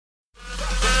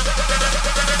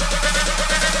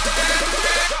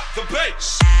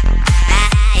face.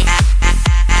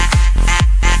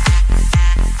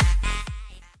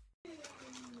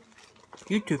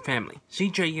 YouTube family,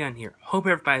 CJ Young here. Hope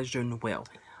everybody's doing well.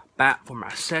 Back for my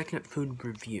second food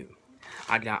review.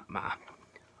 I got my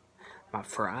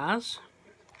fries,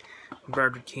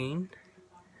 Burger King.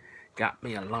 Got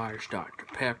me a large Dr.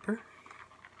 Pepper.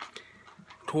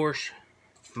 Of course,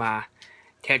 my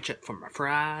ketchup for my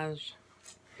fries.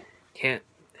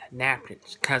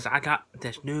 Napkins, because I got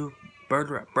this new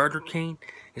burger at Burger King.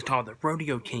 It's called the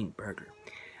Rodeo King burger.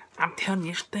 I'm telling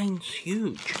you, this thing's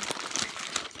huge.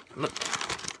 Look.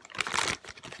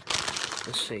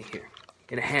 Let's see here.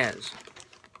 It has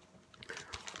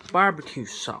barbecue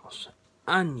sauce,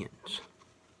 onions,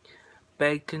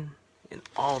 bacon, and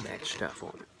all that stuff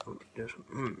on it. Oh, just,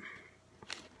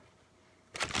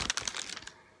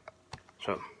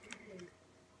 So,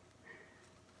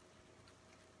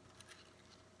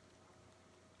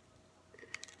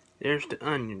 there's the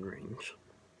onion rings.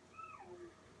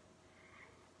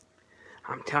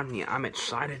 I'm telling you, I'm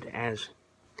excited as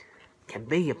can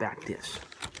be about this.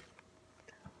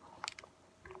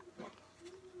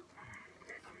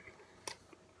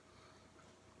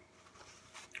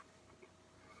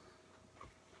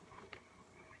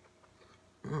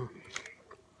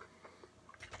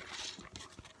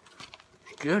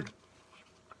 Good.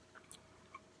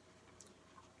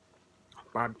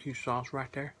 Barbecue sauce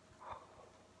right there.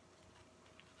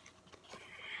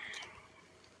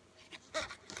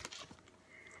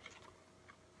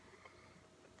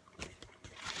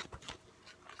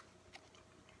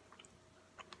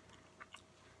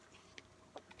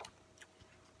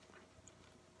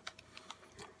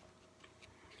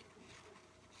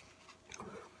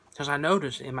 Because I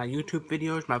noticed in my YouTube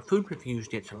videos, my food reviews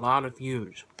gets a lot of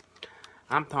views.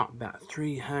 I'm talking about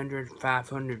 300,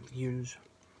 500 views.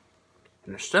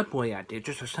 And the Subway I did,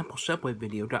 just a simple Subway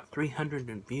video, got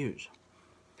 300 views.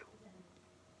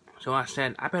 So I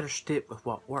said, I better stick with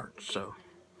what works. So,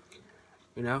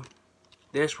 you know,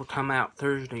 this will come out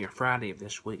Thursday or Friday of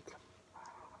this week.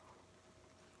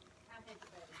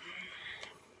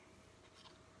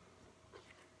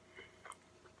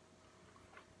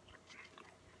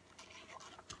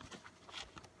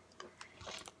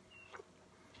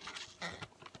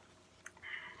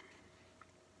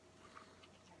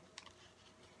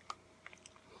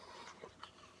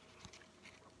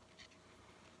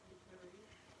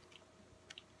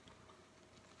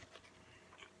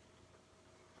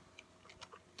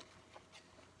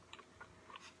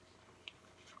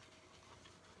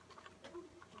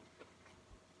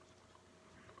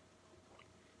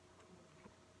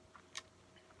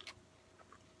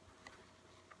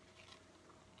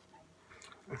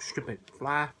 A stupid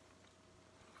fly.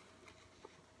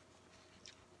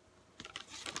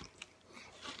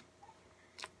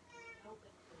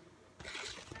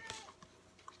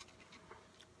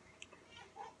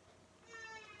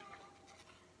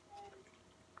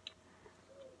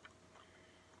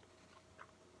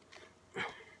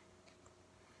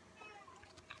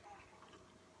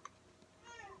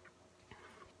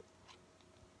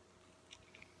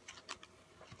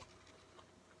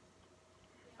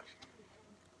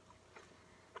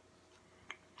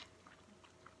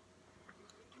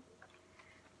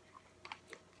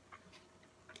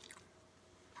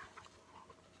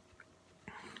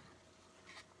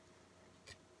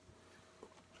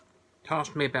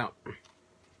 Cost me about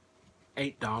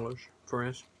 $8 for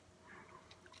this.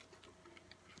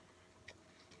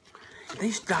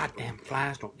 These goddamn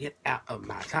flies don't get out of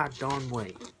my goddamn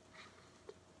way.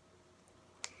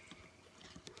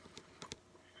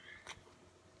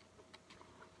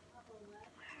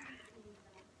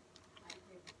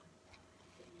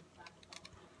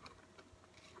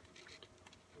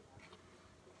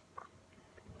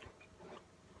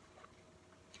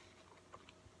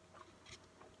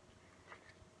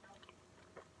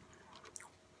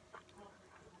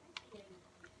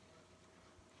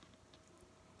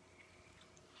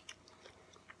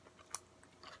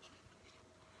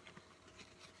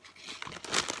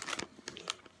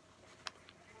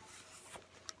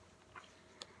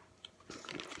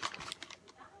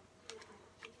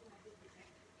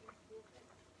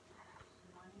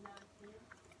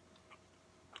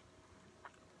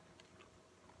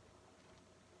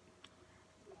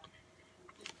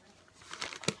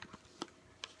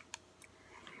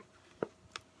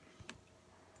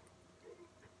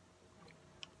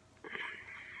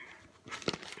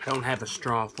 I don't have a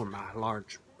straw for my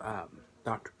large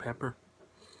Dr. Pepper,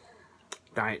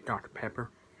 Diet Dr. Pepper.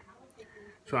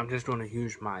 So I'm just going to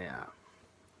use my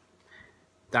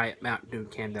Diet Mountain Dew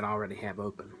can that I already have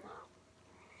open.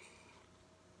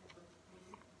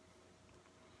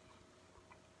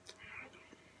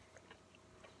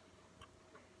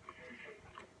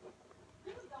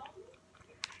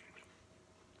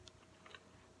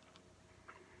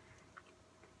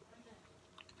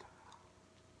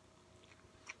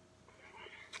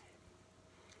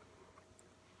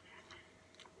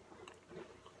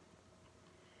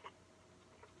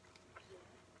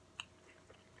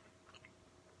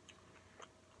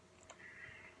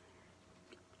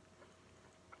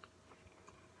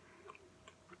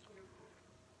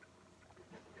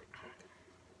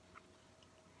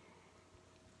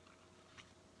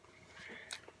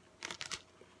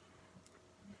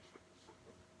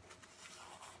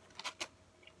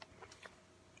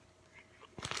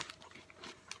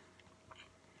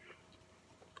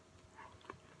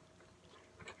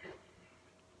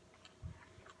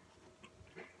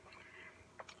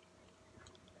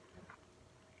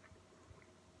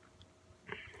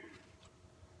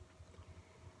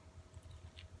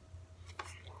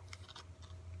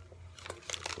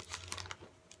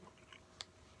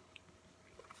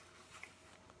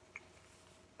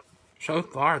 So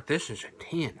far, this is a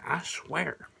 10, I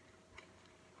swear.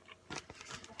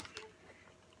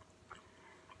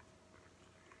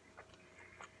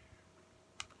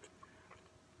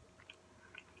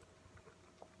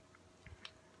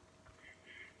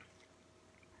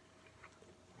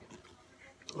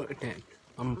 Look at that.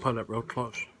 I'm gonna put it real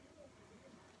close.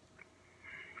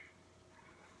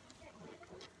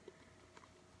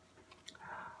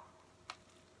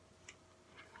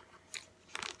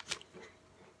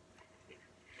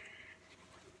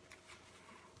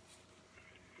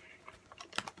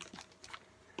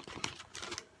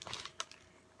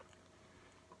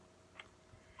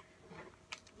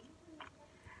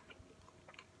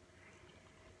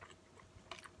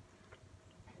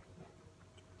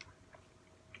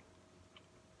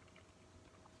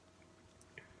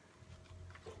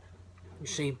 You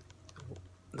see,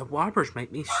 the Whoppers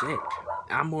make me sick.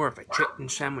 I'm more of a chicken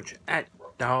sandwich. That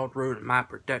dog ruined my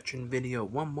production video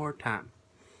one more time.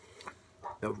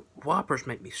 The Whoppers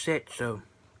make me sick, so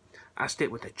I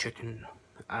stick with the chicken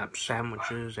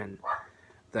sandwiches and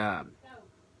the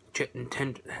chicken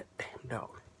tender. That damn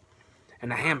dog.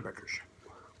 And the hamburgers.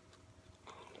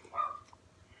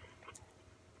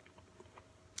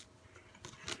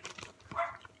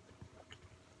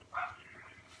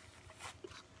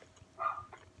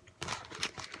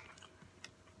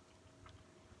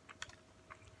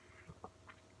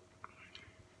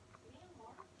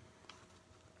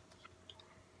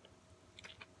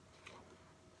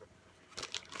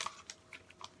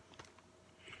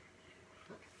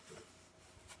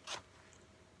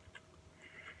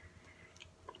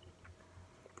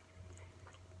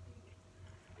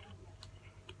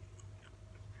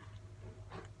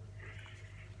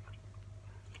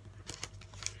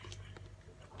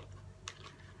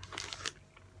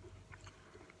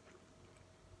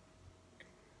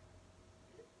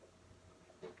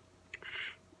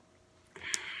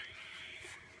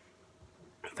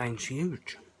 Thing's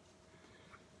huge.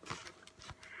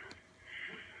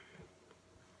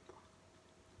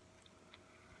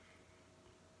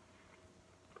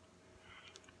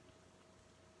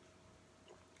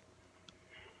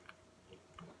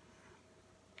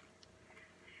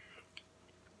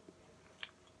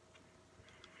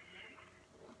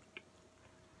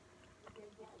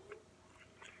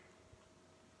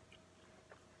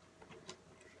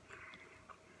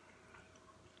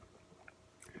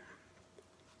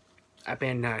 I've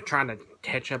been trying to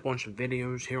catch up on some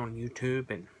videos here on YouTube,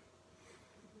 and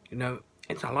you know,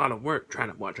 it's a lot of work trying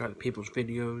to watch other people's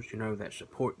videos, you know, that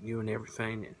support you and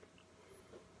everything, and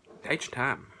it takes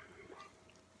time.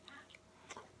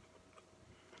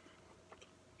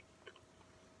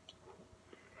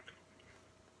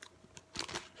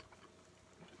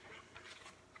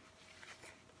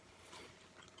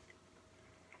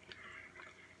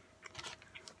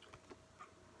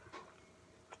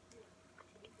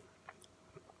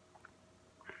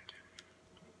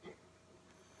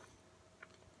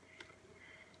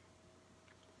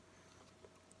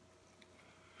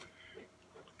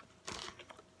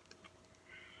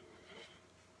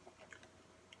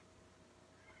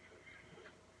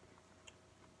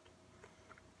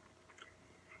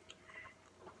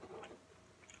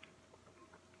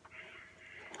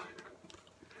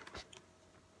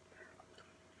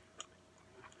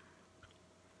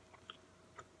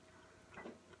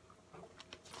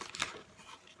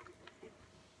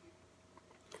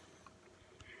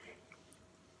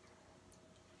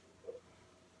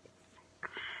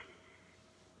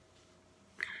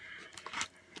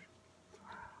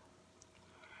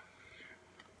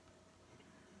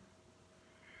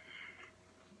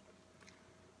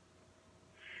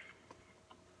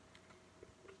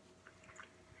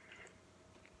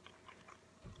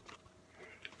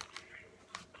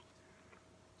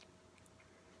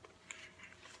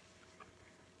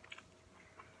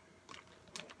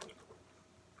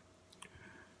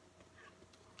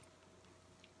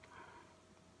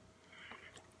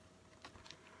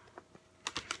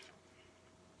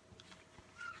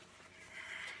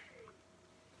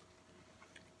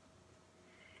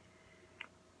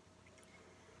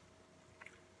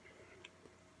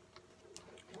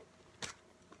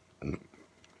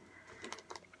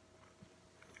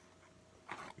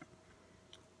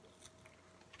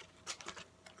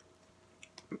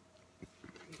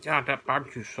 God, that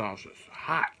barbecue sauce is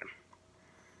hot.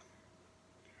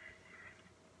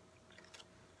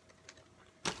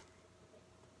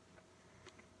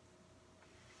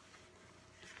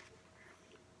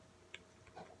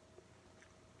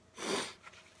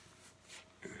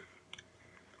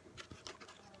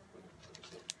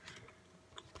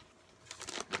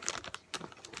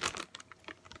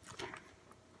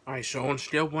 Alright, so on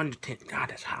scale 1 to 10, God,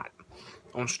 that's hot.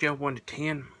 On scale 1 to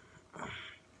 10,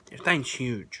 this thing's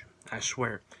huge, I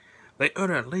swear. They ought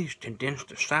to at least condense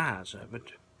the size of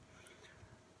it.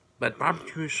 But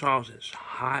barbecue sauce is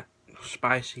hot,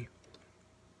 spicy,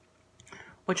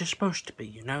 which it's supposed to be,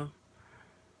 you know.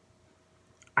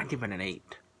 I give it an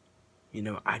 8.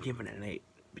 I give it an 8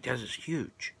 because it's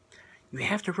huge. You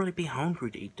have to really be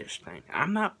hungry to eat this thing.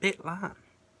 I'm not big lying.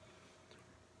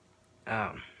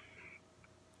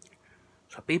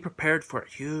 So be prepared for a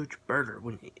huge burger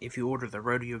if you order the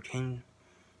Rodeo King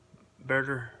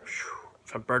burger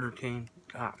from Burger King.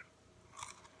 God,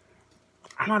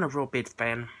 I'm not a real big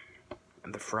fan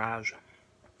of the fries.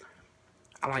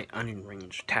 I like onion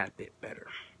rings a tad bit better.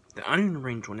 The onion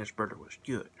rings on this burger was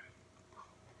good.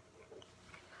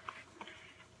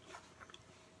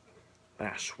 But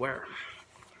I swear,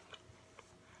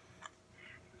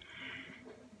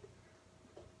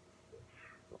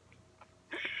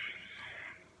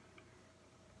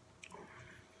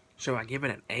 so I give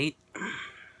it an 8,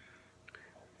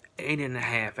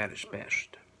 8.5 at its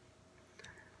best.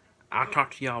 I'll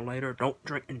talk to y'all later. Don't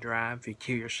drink and drive. If you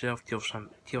kill yourself,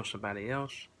 kill somebody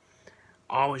else.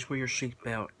 Always wear your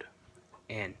seatbelt.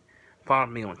 And follow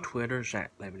me on Twitter,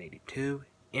 Zach1182.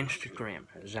 Instagram,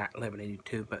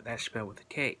 Zach1182, but that's spelled with a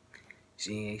K.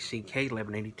 Z-A-C-K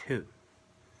 1182.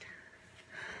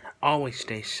 Always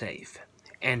stay safe.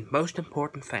 And most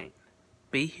important thing,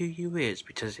 be who you is,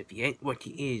 because if you ain't what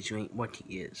you is, you ain't what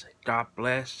you is. God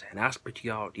bless, and I'll speak to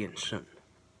y'all again soon.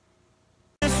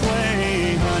 This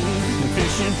way, hunting and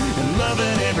fishing and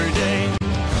loving every day.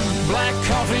 Black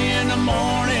coffee in the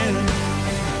morning,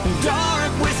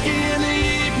 dark whiskey in the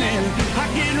evening.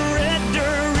 I get ready.